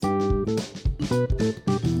Welcome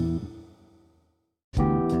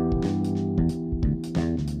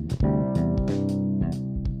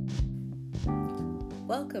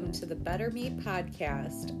to the Better Me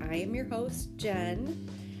podcast. I am your host, Jen,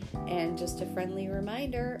 and just a friendly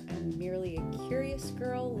reminder, I'm merely a curious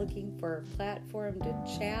girl looking for a platform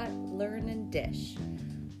to chat, learn, and dish.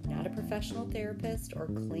 I'm not a professional therapist or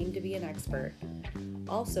claim to be an expert.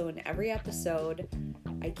 Also, in every episode,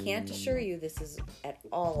 I can't assure you this is at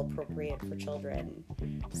all appropriate for children,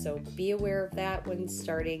 so be aware of that when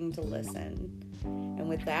starting to listen. And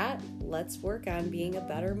with that, let's work on being a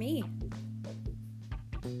better me.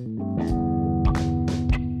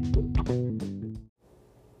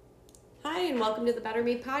 Hi, and welcome to the Better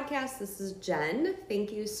Me podcast. This is Jen.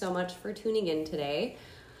 Thank you so much for tuning in today.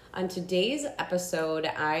 On today's episode,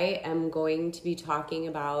 I am going to be talking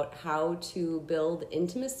about how to build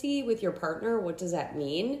intimacy with your partner. What does that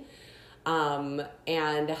mean?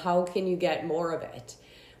 And how can you get more of it?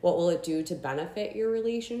 What will it do to benefit your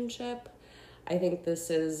relationship? I think this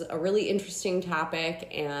is a really interesting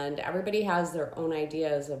topic, and everybody has their own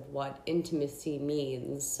ideas of what intimacy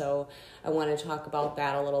means. So I want to talk about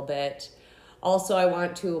that a little bit. Also, I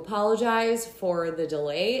want to apologize for the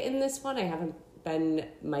delay in this one. I haven't been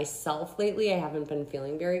myself lately. I haven't been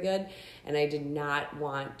feeling very good, and I did not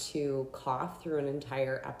want to cough through an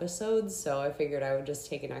entire episode, so I figured I would just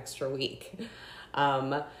take an extra week.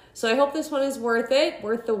 So I hope this one is worth it,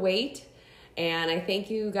 worth the wait. And I thank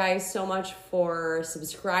you guys so much for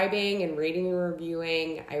subscribing and rating and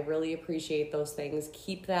reviewing. I really appreciate those things.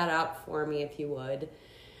 Keep that up for me if you would.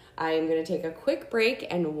 I am going to take a quick break,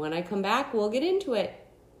 and when I come back, we'll get into it.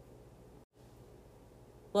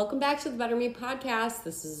 Welcome back to the Better Me podcast.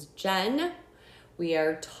 This is Jen. We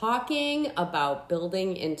are talking about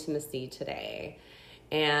building intimacy today.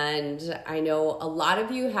 And I know a lot of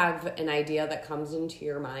you have an idea that comes into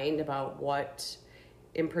your mind about what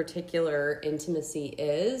in particular intimacy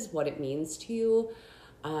is, what it means to you.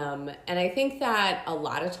 And I think that a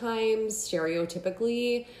lot of times,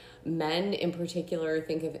 stereotypically, men in particular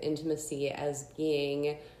think of intimacy as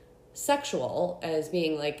being sexual, as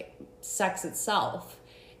being like sex itself.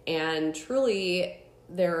 And truly,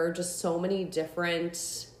 there are just so many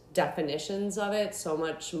different definitions of it, so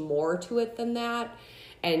much more to it than that.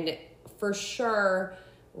 And for sure,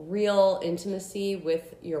 real intimacy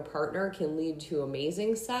with your partner can lead to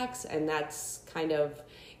amazing sex, and that's kind of,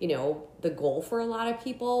 the goal for a lot of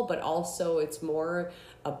people, but also it's more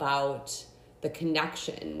about the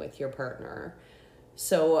connection with your partner.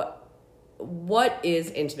 So what is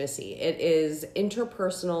intimacy? It is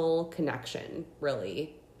interpersonal connection,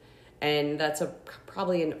 really. And that's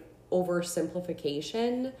probably an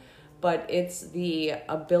oversimplification, but it's the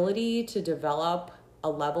ability to develop a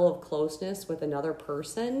level of closeness with another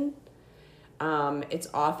person. It's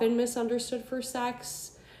often misunderstood for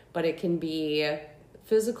sex, but it can be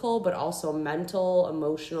physical, but also mental,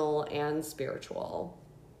 emotional, and spiritual.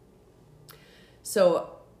 So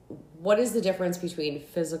what is the difference between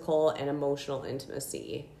physical and emotional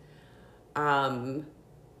intimacy?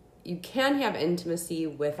 You can have intimacy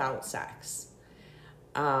without sex.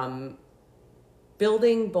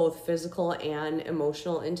 Building both physical and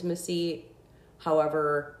emotional intimacy,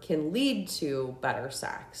 however, can lead to better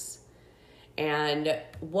sex. And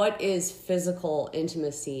what is physical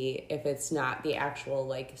intimacy if it's not the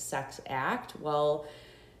actual sex act? Well,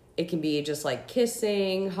 it can be just like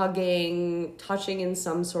kissing, hugging, touching in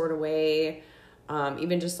some sort of way,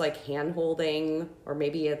 even just like hand holding, or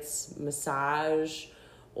maybe it's massage,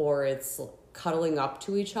 or it's cuddling up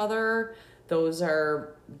to each other. Those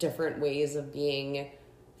are different ways of being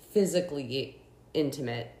physically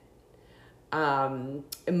intimate.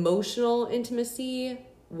 Emotional intimacy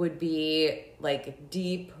would be like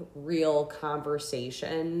deep, real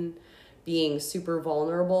conversation, being super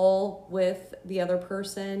vulnerable with the other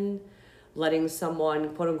person, letting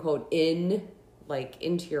someone, quote unquote, into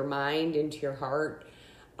your mind, into your heart,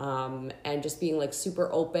 and just being like super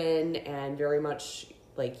open and very much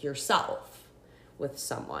like yourself with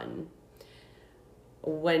someone.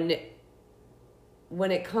 When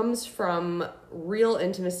it comes from real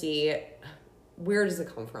intimacy, where does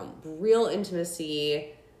it come from? Real intimacy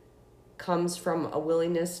comes from a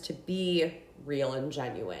willingness to be real and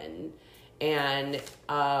genuine, and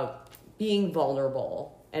being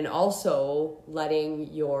vulnerable, and also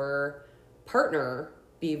letting your partner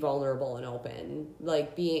be vulnerable and open,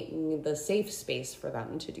 like being the safe space for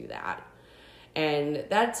them to do that. And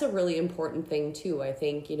that's a really important thing too. I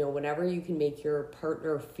think, whenever you can make your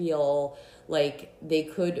partner feel like they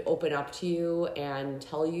could open up to you and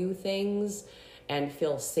tell you things and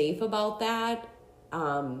feel safe about that,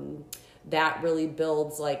 that really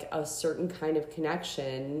builds like a certain kind of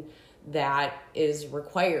connection that is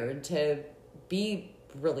required to be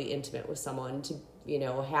really intimate with someone, to,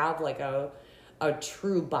 have like a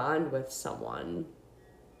true bond with someone.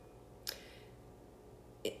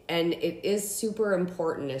 And it is super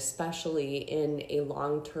important, especially in a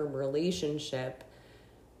long-term relationship,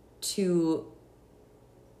 to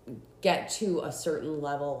get to a certain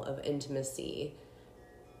level of intimacy,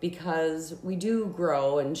 because we do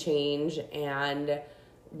grow and change, and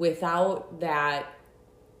without that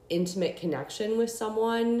intimate connection with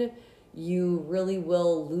someone, you really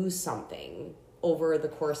will lose something over the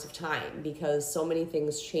course of time, because so many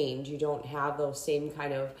things change. You don't have those same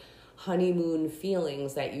kind of honeymoon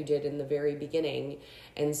feelings that you did in the very beginning.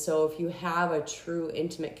 And so if you have a true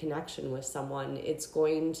intimate connection with someone, it's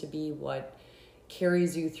going to be what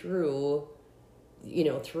carries you through,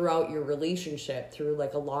 throughout your relationship, through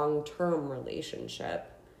like a long-term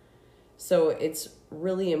relationship. So it's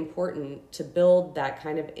really important to build that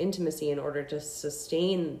kind of intimacy in order to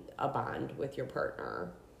sustain a bond with your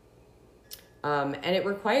partner. And it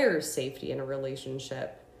requires safety in a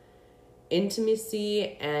relationship.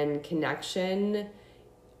 Intimacy and connection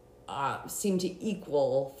seem to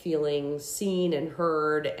equal feeling seen and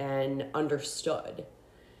heard and understood.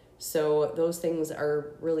 So those things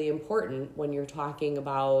are really important when you're talking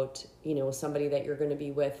about, somebody that you're going to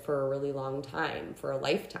be with for a really long time, for a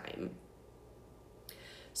lifetime.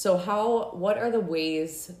 So what are the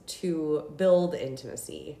ways to build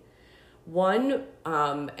intimacy? One,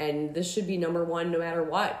 and this should be number one no matter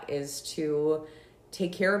what, is to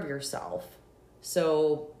take care of yourself.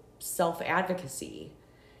 So self-advocacy,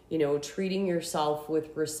 treating yourself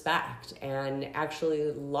with respect and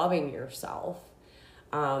actually loving yourself,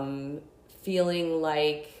 feeling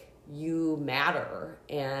like you matter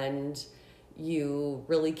and you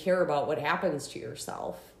really care about what happens to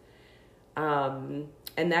yourself.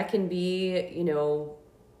 And that can be,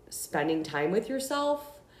 spending time with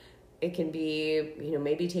yourself. It can be,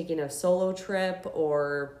 maybe taking a solo trip,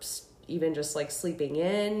 or even just like sleeping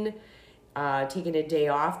in, taking a day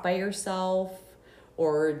off by yourself,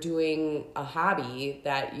 or doing a hobby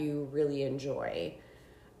that you really enjoy.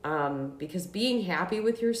 Because being happy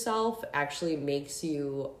with yourself actually makes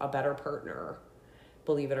you a better partner,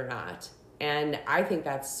 believe it or not. And I think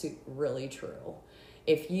that's really true.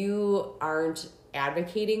 If you aren't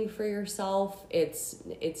advocating for yourself,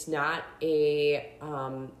 it's not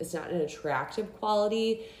an attractive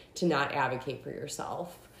quality to not advocate for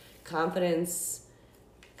yourself. Confidence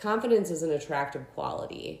is an attractive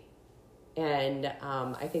quality. And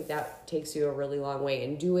I think that takes you a really long way.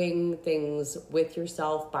 And doing things with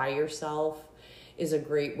yourself, by yourself, is a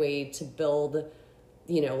great way to build,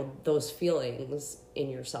 those feelings in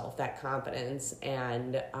yourself, that confidence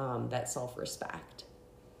and that self-respect.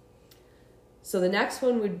 So the next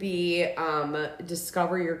one would be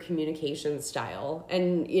discover your communication style.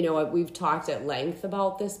 And, we've talked at length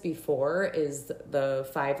about this before, is the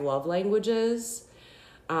 5 love languages.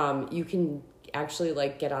 You can actually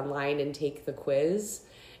get online and take the quiz.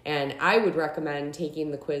 And I would recommend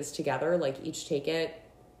taking the quiz together, each take it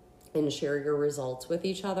and share your results with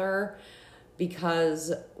each other.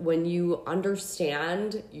 Because when you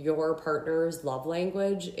understand your partner's love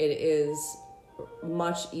language, it is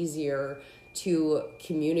much easier to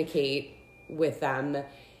communicate with them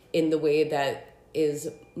in the way that is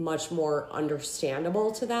much more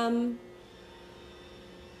understandable to them.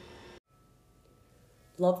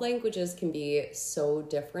 Love languages can be so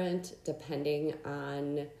different depending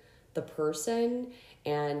on the person,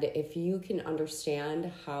 and if you can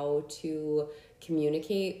understand how to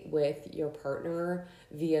communicate with your partner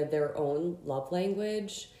via their own love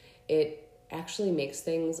language, it actually makes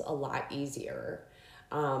things a lot easier.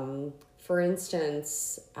 For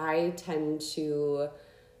instance, I tend to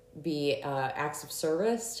be an acts of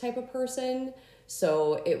service type of person.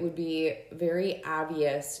 So it would be very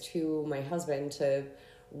obvious to my husband to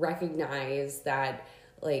recognize that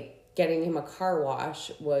getting him a car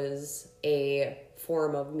wash was a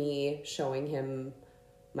form of me showing him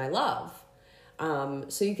my love.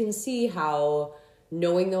 So you can see how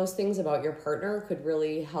knowing those things about your partner could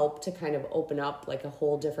really help to kind of open up a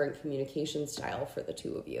whole different communication style for the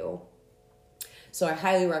two of you. So I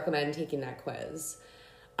highly recommend taking that quiz.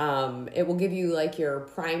 It will give you your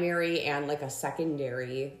primary and a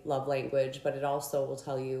secondary love language, but it also will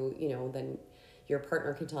tell you, then your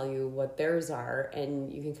partner can tell you what theirs are,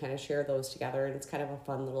 and you can kind of share those together, and it's kind of a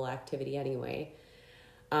fun little activity anyway.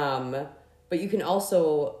 But you can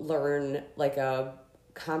also learn a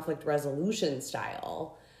conflict resolution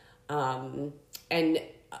style. And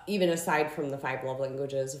even aside from the 5 love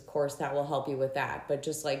languages, of course, that will help you with that. But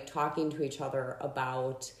just like talking to each other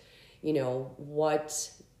about,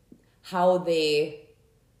 how they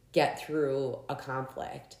get through a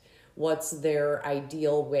conflict. What's their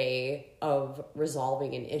ideal way of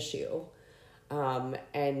resolving an issue?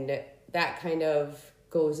 And that kind of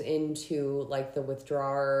goes into like the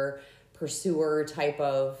withdrawer, pursuer type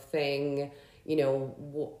of thing.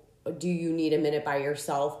 Do you need a minute by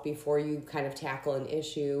yourself before you kind of tackle an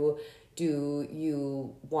issue? Do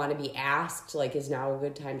you want to be asked, like, is now a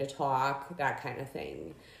good time to talk? That kind of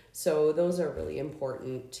thing. So those are really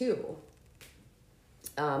important too.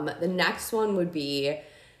 The next one would be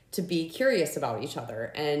to be curious about each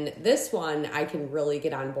other. And this one I can really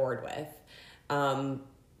get on board with.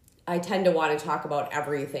 I tend to want to talk about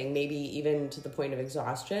everything, maybe even to the point of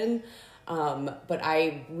exhaustion. But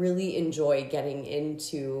I really enjoy getting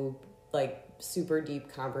into like super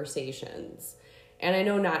deep conversations. And I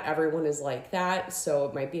know not everyone is like that, so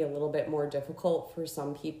it might be a little bit more difficult for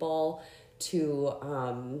some people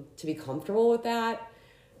to be comfortable with that.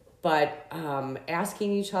 But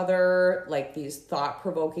asking each other like these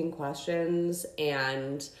thought-provoking questions,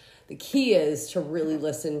 and the key is to really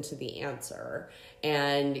listen to the answer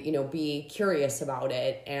and, be curious about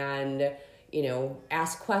it and,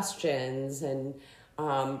 ask questions and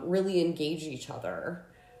really engage each other.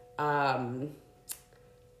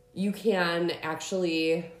 You can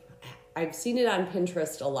actually, I've seen it on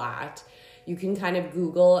Pinterest a lot. You can kind of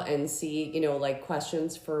Google and see, like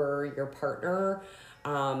questions for your partner,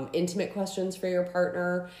 intimate questions for your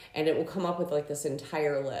partner, and it will come up with like this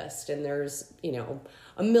entire list. And there's,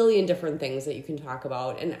 a million different things that you can talk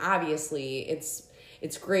about. And obviously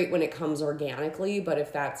it's great when it comes organically, but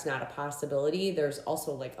if that's not a possibility, there's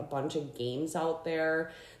also like a bunch of games out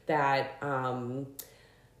there that,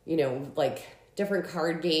 like different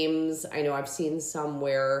card games. I know I've seen some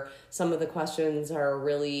where some of the questions are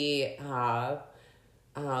really,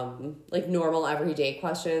 like normal everyday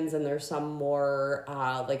questions, and there's some more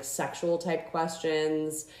like sexual type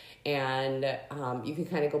questions, and you can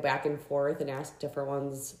kind of go back and forth and ask different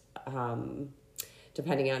ones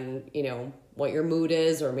depending on what your mood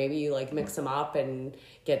is, or maybe you like mix them up and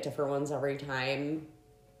get different ones every time.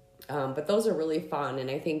 But those are really fun, and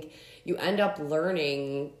I think you end up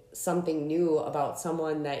learning something new about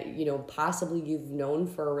someone that possibly you've known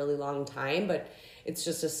for a really long time, but it's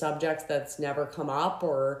just a subject that's never come up,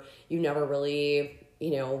 or you never really,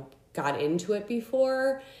 got into it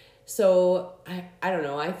before. So I don't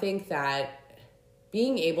know. I think that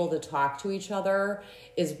being able to talk to each other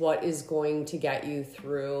is what is going to get you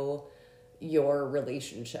through your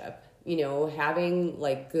relationship. Having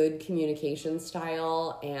like good communication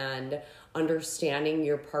style and understanding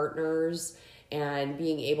your partners and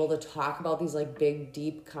being able to talk about these like big,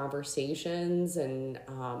 deep conversations and,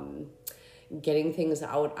 getting things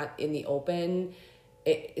out in the open,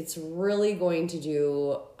 it's really going to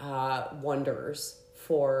do wonders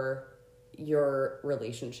for your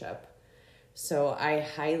relationship. So I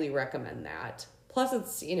highly recommend that. Plus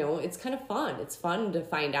it's, it's kind of fun. It's fun to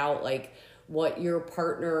find out like what your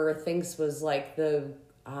partner thinks was like the,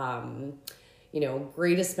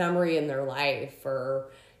 greatest memory in their life,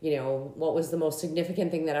 or, what was the most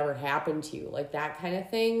significant thing that ever happened to you, like that kind of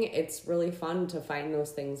thing. It's really fun to find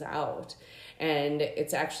those things out. And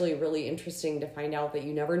it's actually really interesting to find out that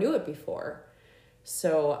you never knew it before.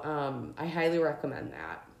 So I highly recommend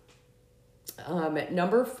that.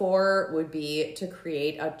 Number 4 would be to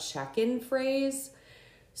create a check-in phrase.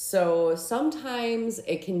 So sometimes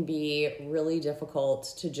it can be really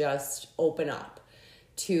difficult to just open up,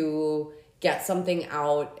 to get something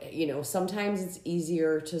out. Sometimes it's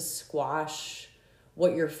easier to squash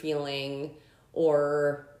what you're feeling,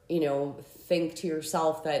 or, think to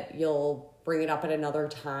yourself that you'll bring it up at another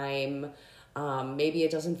time. Maybe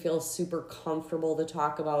it doesn't feel super comfortable to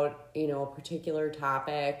talk about, a particular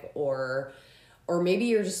topic, or maybe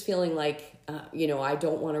you're just feeling like, I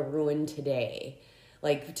don't want to ruin today.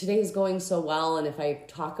 Like today's going so well, and if I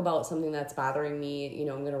talk about something that's bothering me,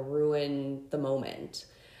 I'm going to ruin the moment.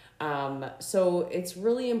 So it's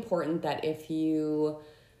really important that if you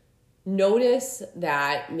notice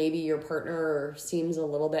that maybe your partner seems a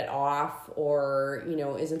little bit off, or,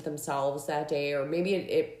 isn't themselves that day, or maybe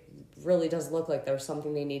it really does look like there's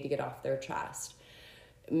something they need to get off their chest.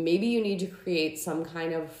 Maybe you need to create some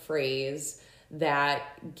kind of phrase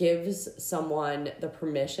that gives someone the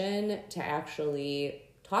permission to actually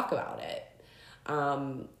talk about it.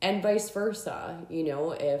 And vice versa,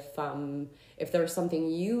 if there's something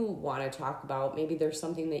you want to talk about, maybe there's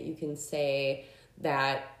something that you can say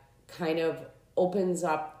that kind of opens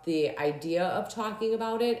up the idea of talking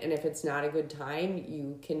about it. And if it's not a good time,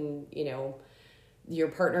 you can, your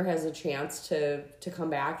partner has a chance to come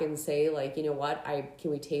back and say, like, you know what, can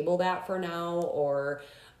we table that for now? Or,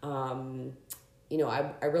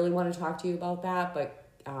 I really want to talk to you about that, but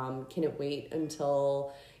can it wait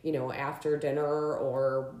until, after dinner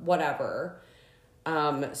or whatever?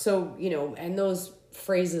 So, and those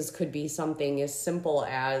phrases could be something as simple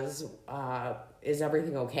as, is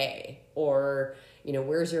everything okay? Or,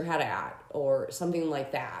 where's your head at? Or something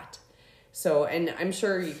like that. So, and I'm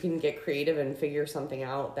sure you can get creative and figure something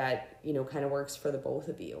out that, kind of works for the both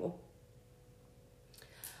of you.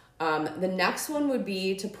 The next one would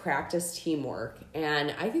be to practice teamwork.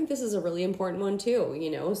 And I think this is a really important one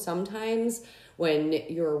too. Sometimes when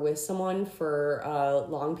you're with someone for a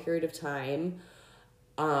long period of time,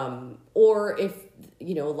 or if,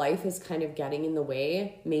 life is kind of getting in the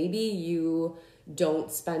way, maybe you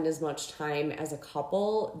don't spend as much time as a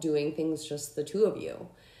couple doing things just the two of you.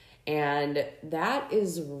 And that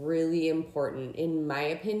is really important, in my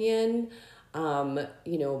opinion.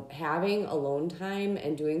 Having alone time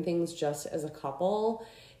and doing things just as a couple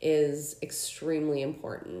is extremely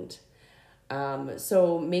important.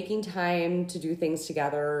 So making time to do things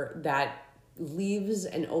together that leaves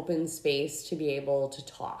an open space to be able to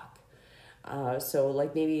talk. So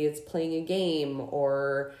like maybe it's playing a game,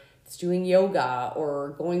 or it's doing yoga, or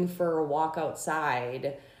going for a walk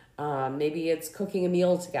outside. Maybe it's cooking a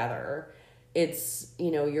meal together. It's,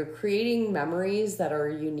 you're creating memories that are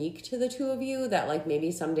unique to the two of you that like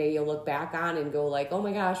maybe someday you'll look back on and go like, oh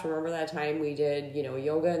my gosh, remember that time we did,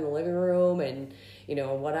 yoga in the living room and,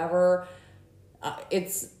 whatever.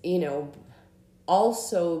 It's,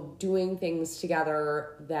 also doing things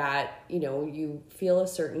together that, you feel a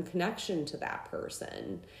certain connection to that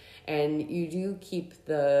person. And you do keep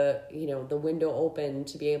the window open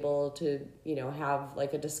to be able to, have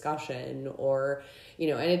like a discussion or, and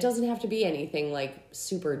it doesn't have to be anything like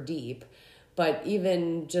super deep, but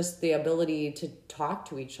even just the ability to talk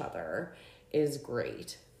to each other is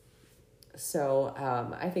great. So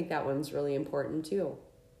I think that one's really important too.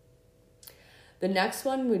 The next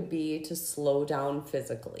one would be to slow down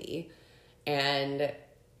physically. And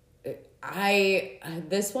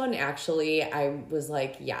this one actually, I was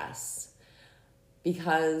like, yes,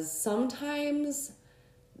 because sometimes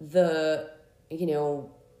when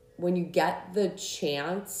you get the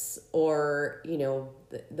chance or,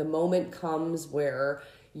 the moment comes where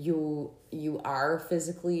you are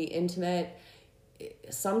physically intimate,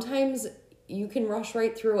 sometimes you can rush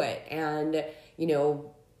right through it. And,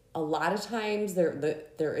 a lot of times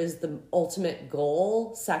there is the ultimate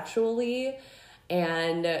goal sexually.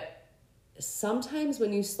 And sometimes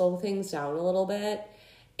when you slow things down a little bit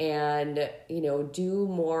and, do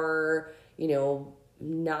more,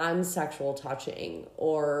 non-sexual touching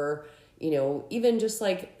or, even just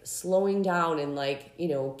like slowing down and like,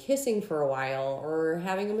 kissing for a while or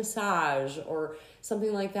having a massage or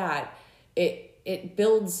something like that, it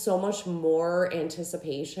builds so much more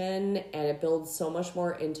anticipation and it builds so much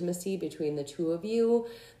more intimacy between the two of you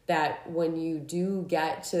that when you do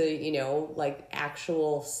get to, like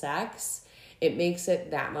actual sex, it makes it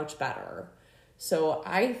that much better. So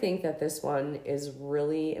I think that this one is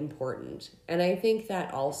really important. And I think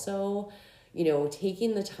that also,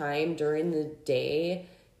 taking the time during the day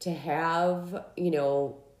to have,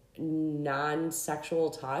 non-sexual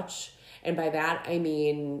touch. And by that, I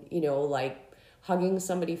mean, like hugging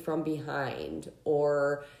somebody from behind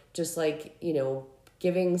or just like,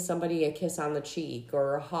 giving somebody a kiss on the cheek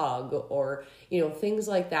or a hug or, things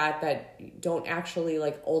like that don't actually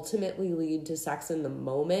like ultimately lead to sex in the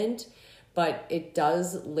moment, but it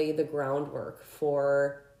does lay the groundwork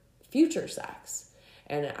for future sex.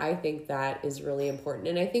 And I think that is really important.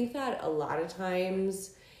 And I think that a lot of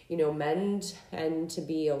times, men tend to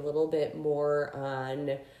be a little bit more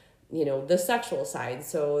on, the sexual side.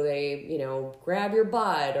 So they, grab your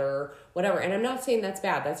butt or whatever. And I'm not saying that's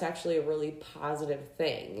bad. That's actually a really positive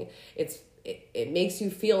thing. It makes you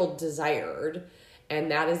feel desired, and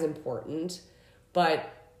that is important.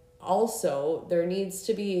 But also there needs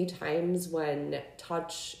to be times when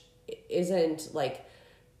touch isn't like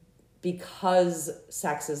because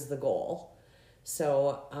sex is the goal.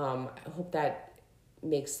 So I hope that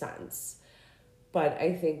makes sense. But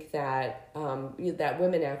I think that that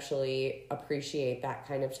women actually appreciate that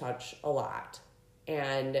kind of touch a lot.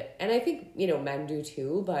 And I think, men do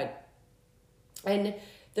too, and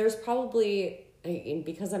there's probably,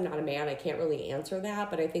 because I'm not a man, I can't really answer that,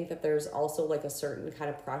 but I think that there's also like a certain kind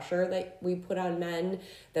of pressure that we put on men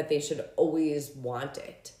that they should always want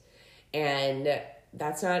it. And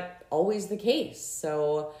that's not always the case.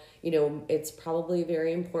 So, it's probably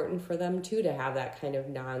very important for them too to have that kind of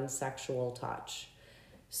non-sexual touch.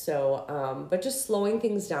 So, but just slowing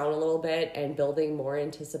things down a little bit and building more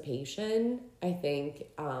anticipation, I think,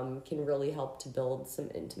 can really help to build some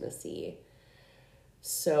intimacy.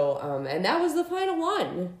 So, and that was the final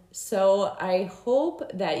one. So I hope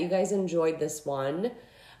that you guys enjoyed this one.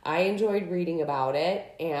 I enjoyed reading about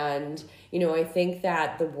it. And, I think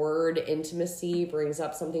that the word intimacy brings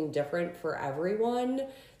up something different for everyone.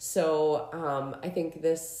 So, I think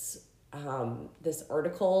this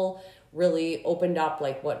article really opened up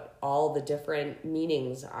like what all the different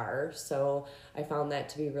meanings are. So I found that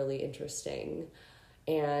to be really interesting.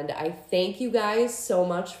 And I thank you guys so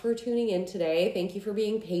much for tuning in today. Thank you for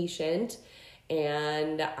being patient.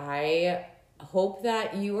 And I hope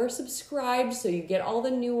that you are subscribed so you get all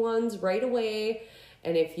the new ones right away.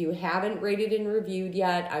 And if you haven't rated and reviewed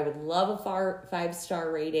yet, I would love a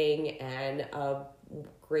 5-star rating, and a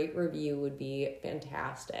great review would be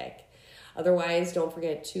fantastic. Otherwise, don't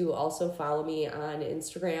forget to also follow me on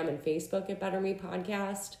Instagram and Facebook at Better Me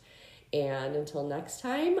Podcast. And until next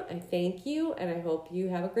time, I thank you, and I hope you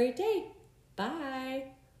have a great day. Bye.